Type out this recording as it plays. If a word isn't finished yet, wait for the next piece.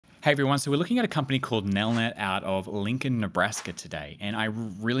Hey everyone, so we're looking at a company called Nelnet out of Lincoln, Nebraska today. And I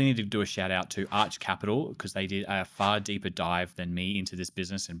really need to do a shout out to Arch Capital because they did a far deeper dive than me into this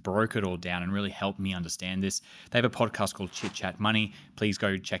business and broke it all down and really helped me understand this. They have a podcast called Chit Chat Money. Please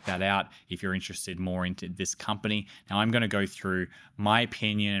go check that out if you're interested more into this company. Now I'm going to go through my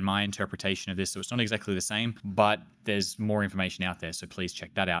opinion and my interpretation of this. So it's not exactly the same, but there's more information out there. So please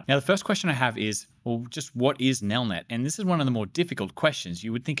check that out. Now, the first question I have is, well, just what is Nelnet? And this is one of the more difficult questions.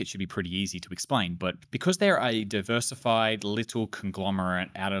 You would think it should be pretty easy to explain, but because they're a diversified little conglomerate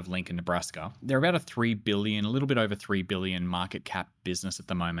out of Lincoln, Nebraska, they're about a 3 billion, a little bit over 3 billion market cap business at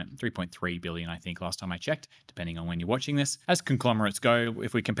the moment. 3.3 billion, I think, last time I checked, depending on when you're watching this. As conglomerates go,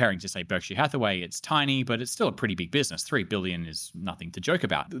 if we're comparing to, say, Berkshire Hathaway, it's tiny, but it's still a pretty big business. 3 billion is nothing to joke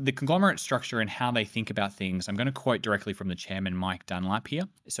about. The conglomerate structure and how they think about things, I'm going to quote directly from the chairman, Mike Dunlap here.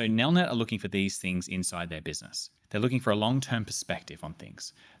 So Nelnet are looking for these things inside their business. They're looking for a long-term perspective on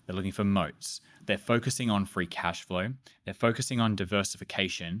things. They're looking for moats. They're focusing on free cash flow. They're focusing on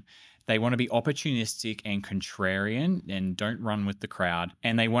diversification. They want to be opportunistic and contrarian and don't run with the crowd.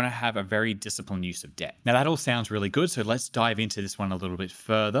 And they want to have a very disciplined use of debt. Now, that all sounds really good. So let's dive into this one a little bit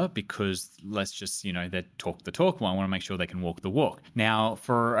further because let's just, they talk the talk. Well, I want to make sure they can walk the walk. Now,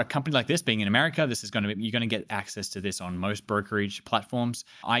 for a company like this, being in America, this is going to be, you're going to get access to this on most brokerage platforms.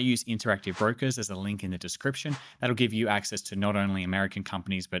 I use Interactive Brokers as a link in the description. That'll give you access to not only American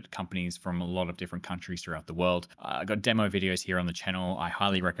companies, but companies from a lot of different countries throughout the world. I've got demo videos here on the channel. I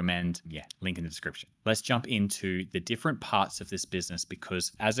highly recommend. Yeah, link in the description. Let's jump into the different parts of this business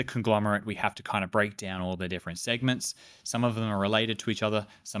because as a conglomerate, we have to kind of break down all the different segments. Some of them are related to each other.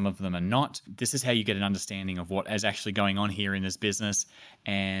 Some of them are not. This is how you get an understanding of what is actually going on here in this business.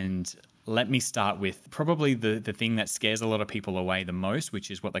 And let me start with probably the thing that scares a lot of people away the most, which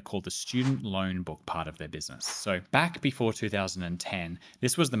is what they call the student loan book part of their business. So back before 2010,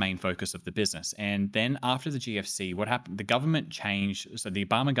 this was the main focus of the business. And then after the GFC, what happened? The government changed. So the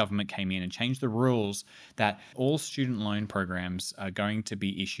Obama government came in and changed the rules that all student loan programs are going to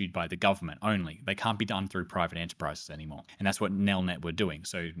be issued by the government only. They can't be done through private enterprises anymore. And that's what Nelnet were doing.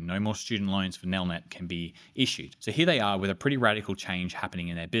 So no more student loans for Nelnet can be issued. So here they are with a pretty radical change happening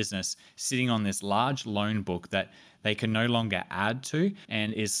in their business, sitting on this large loan book that they can no longer add to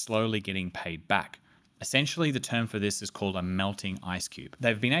and is slowly getting paid back. Essentially, the term for this is called a melting ice cube.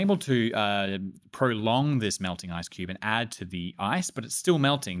 They've been able to prolong this melting ice cube and add to the ice, but it's still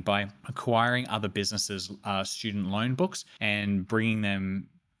melting by acquiring other businesses' student loan books and bringing them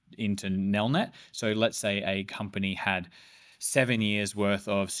into Nelnet. So let's say a company had 7 years worth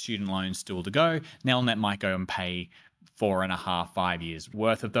of student loans still to go. Nelnet might go and pay 4.5, 5 years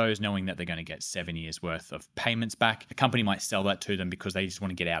worth of those, knowing that they're going to get 7 years worth of payments back. The company might sell that to them because they just want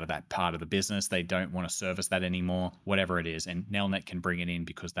to get out of that part of the business. They don't want to service that anymore, whatever it is. And Nelnet can bring it in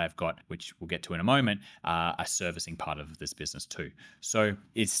because they've got, which we'll get to in a moment, a servicing part of this business too. So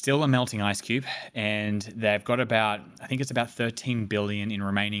it's still a melting ice cube and they've got about, I think it's about 13 billion in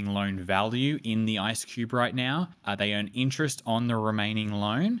remaining loan value in the ice cube right now. They earn interest on the remaining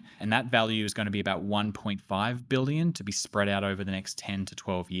loan and that value is going to be about 1.5 billion to be spread out over the next 10 to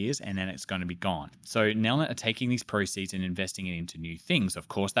 12 years, and then it's going to be gone. So Nelnet are taking these proceeds and investing it into new things. Of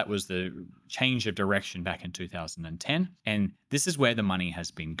course, that was the change of direction back in 2010, and this is where the money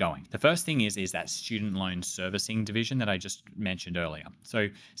has been going. The first thing is that student loan servicing division that I just mentioned earlier. So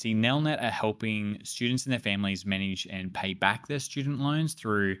see, Nelnet are helping students and their families manage and pay back their student loans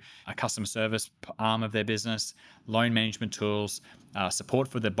through a customer service arm of their business, loan management tools, support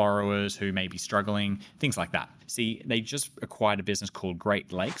for the borrowers who may be struggling, things like that. See, they just acquired a business called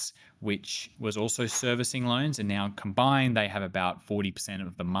Great Lakes, which was also servicing loans. And now combined, they have about 40%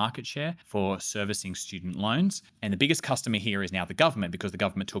 of the market share for servicing student loans. And the biggest customer here is now the government because the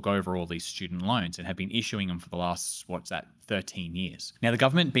government took over all these student loans and have been issuing them for the last, 13 years. Now, the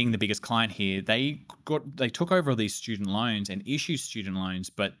government being the biggest client here, they took over all these student loans and issued student loans,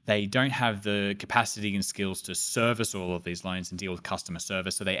 but they don't have the capacity and skills to service all of these loans and deal with customer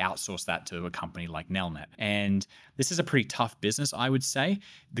service. So they outsource that to a company like Nelnet. And this is a pretty tough business, I would say.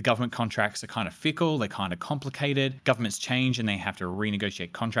 The government contracts are kind of fickle. They're kind of complicated. Governments change and they have to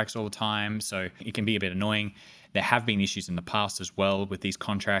renegotiate contracts all the time. So it can be a bit annoying. There have been issues in the past as well with these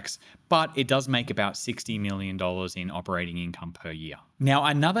contracts, but it does make about $60 million in operating income per year. Now,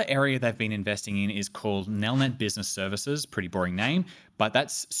 another area they've been investing in is called Nelnet Business Services, pretty boring name, but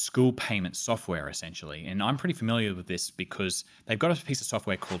that's school payment software essentially. And I'm pretty familiar with this because they've got a piece of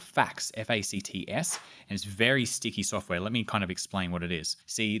software called FACTS, F-A-C-T-S, and it's very sticky software. Let me kind of explain what it is.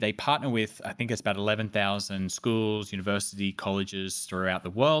 See, they partner with, I think it's about 11,000 schools, university, colleges throughout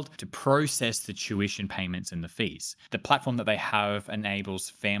the world to process the tuition payments and the fees. fees. The platform that they have enables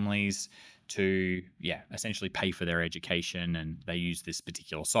families to, essentially pay for their education, and they use this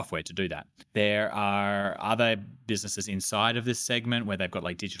particular software to do that. There are other businesses inside of this segment where they've got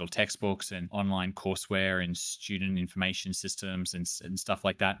like digital textbooks and online courseware and student information systems and stuff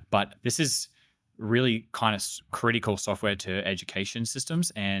like that. But this is really kind of critical software to education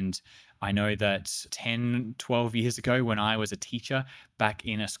systems. And I know that 10, 12 years ago when I was a teacher back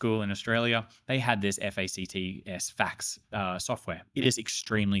in a school in Australia, they had this fax software. It is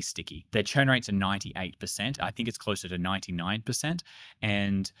extremely sticky. Their churn rates are 98%. I think it's closer to 99%.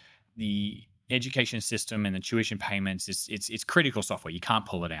 And the education system and the tuition payments it's critical software. You can't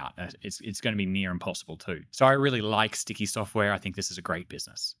pull it out. It's going to be near impossible too. So I really like sticky software. I think this is a great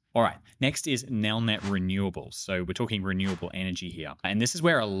business. All right, next is Nelnet Renewables. So we're talking renewable energy here. And this is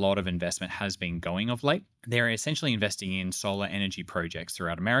where a lot of investment has been going of late. They're essentially investing in solar energy projects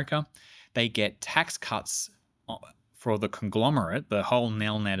throughout America. They get tax cuts for the conglomerate, the whole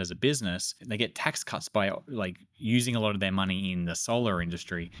Nelnet as a business. They get tax cuts by like using a lot of their money in the solar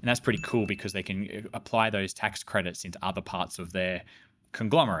industry. And that's pretty cool because they can apply those tax credits into other parts of their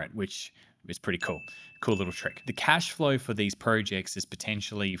conglomerate, which is pretty cool. Cool little trick. The cash flow for these projects is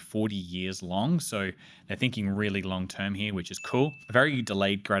potentially 40 years long. So they're thinking really long term here, which is cool. A very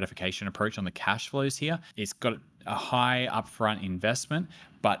delayed gratification approach on the cash flows here. It's got a high upfront investment,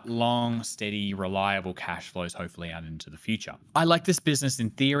 but long, steady, reliable cash flows hopefully out into the future. I like this business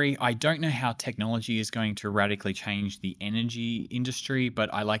in theory. I don't know how technology is going to radically change the energy industry,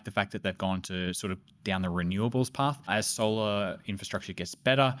 but I like the fact that they've gone to sort of down the renewables path. As solar infrastructure gets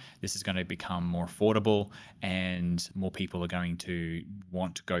better, this is going to become more affordable and more people are going to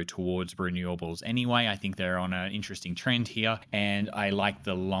want to go towards renewables anyway. I think they're on an interesting trend here, and I like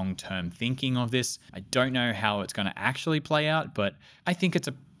the long-term thinking of this. I don't know how it's going to actually play out, but I think it's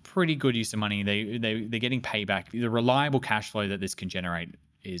a pretty good use of money. They're getting payback. The reliable cash flow that this can generate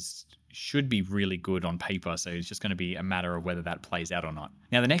should be really good on paper. So it's just going to be a matter of whether that plays out or not.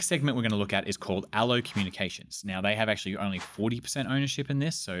 Now, the next segment we're going to look at is called Allo Communications. Now, they have actually only 40% ownership in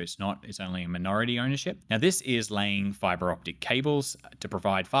this, so it's only a minority ownership. Now, this is laying fiber optic cables to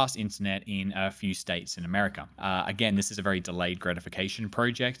provide fast internet in a few states in America. Again, this is a very delayed gratification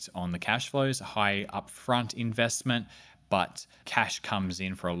project on the cash flows, high upfront investment, but cash comes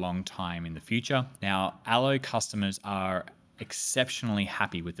in for a long time in the future. Now, Allo customers are exceptionally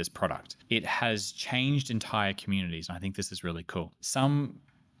happy with this product. It has changed entire communities, and I think this is really cool. Some,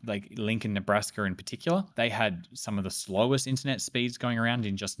 like Lincoln, Nebraska in particular, they had some of the slowest internet speeds going around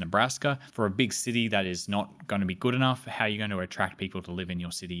in just Nebraska. For a big city, that is not going to be good enough. How are you going to attract people to live in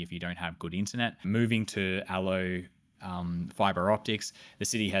your city if you don't have good internet? Moving to Allo fiber optics, the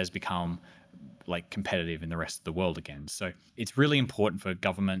city has become like competitive in the rest of the world again. So it's really important for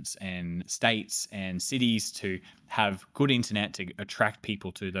governments and states and cities to have good internet to attract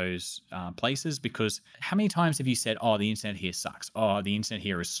people to those places, because how many times have you said, oh, the internet here sucks. Oh, the internet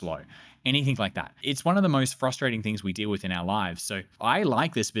here is slow. Anything like that. It's one of the most frustrating things we deal with in our lives. So I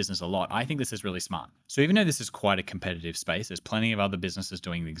like this business a lot. I think this is really smart. So even though this is quite a competitive space, there's plenty of other businesses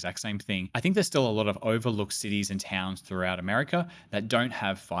doing the exact same thing. I think there's still a lot of overlooked cities and towns throughout America that don't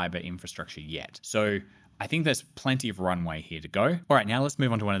have fiber infrastructure yet. So I think there's plenty of runway here to go. All right, now let's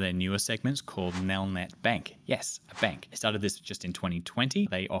move on to one of their newer segments called Nelnet Bank. Yes, a bank. They started this just in 2020.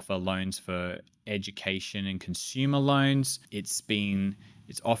 They offer loans for education and consumer loans.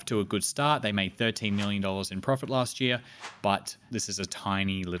 It's off to a good start. They made $13 million in profit last year, but this is a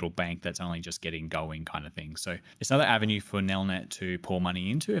tiny little bank that's only just getting going kind of thing. So it's another avenue for Nelnet to pour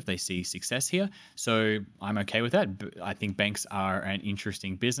money into if they see success here. So I'm okay with that. I think banks are an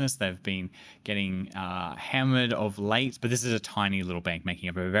interesting business. They've been getting hammered of late, but this is a tiny little bank making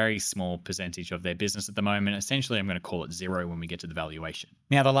up a very small percentage of their business at the moment. Essentially, I'm going to call it zero when we get to the valuation.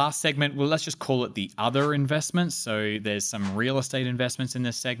 Now, the last segment, well, let's just call it the other investments. So there's some real estate investments in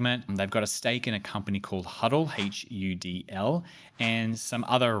this segment. They've got a stake in a company called Huddle, HUDL, and some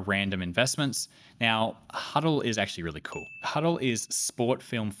other random investments. Now, Huddle is actually really cool. Huddle is sport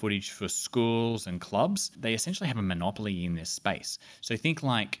film footage for schools and clubs. They essentially have a monopoly in this space. So think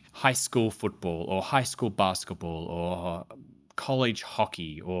like high school football or high school basketball or college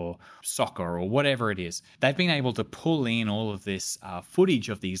hockey or soccer or whatever it is. They've been able to pull in all of this footage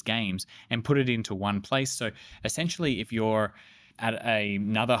of these games and put it into one place. So essentially, if you're at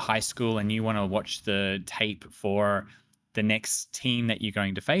another high school and you want to watch the tape for the next team that you're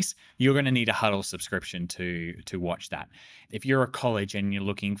going to face, you're going to need a Huddle subscription to watch that. If you're a college and you're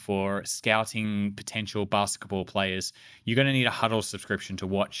looking for scouting potential basketball players, you're going to need a Huddle subscription to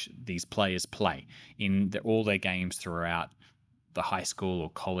watch these players play in all their games throughout the high school or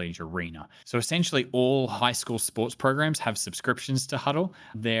college arena. So essentially all high school sports programs have subscriptions to Huddle.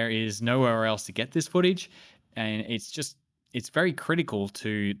 There is nowhere else to get this footage. And it's very critical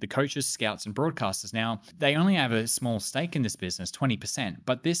to the coaches, scouts, and broadcasters. Now, they only have a small stake in this business, 20%,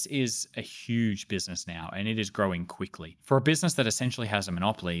 but this is a huge business now, and it is growing quickly. For a business that essentially has a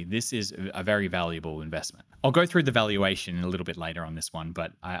monopoly, this is a very valuable investment. I'll go through the valuation a little bit later on this one,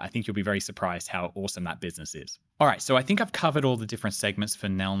 but I think you'll be very surprised how awesome that business is. All right, so I think I've covered all the different segments for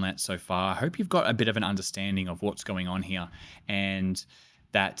Nelnet so far. I hope you've got a bit of an understanding of what's going on here, and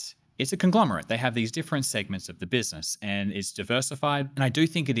that it's a conglomerate. They have these different segments of the business, and it's diversified. And I do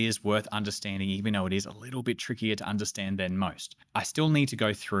think it is worth understanding, even though it is a little bit trickier to understand than most. I still need to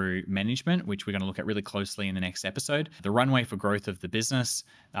go through management, which we're going to look at really closely in the next episode, the runway for growth of the business,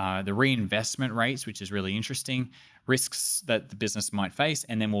 the reinvestment rates, which is really interesting, risks that the business might face,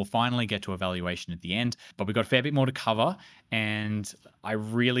 and then we'll finally get to evaluation at the end. But we've got a fair bit more to cover, and I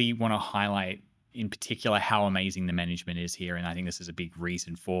really want to highlight in particular how amazing the management is here. And I think this is a big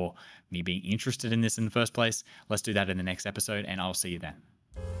reason for me being interested in this in the first place. Let's do that in the next episode, and I'll see you then.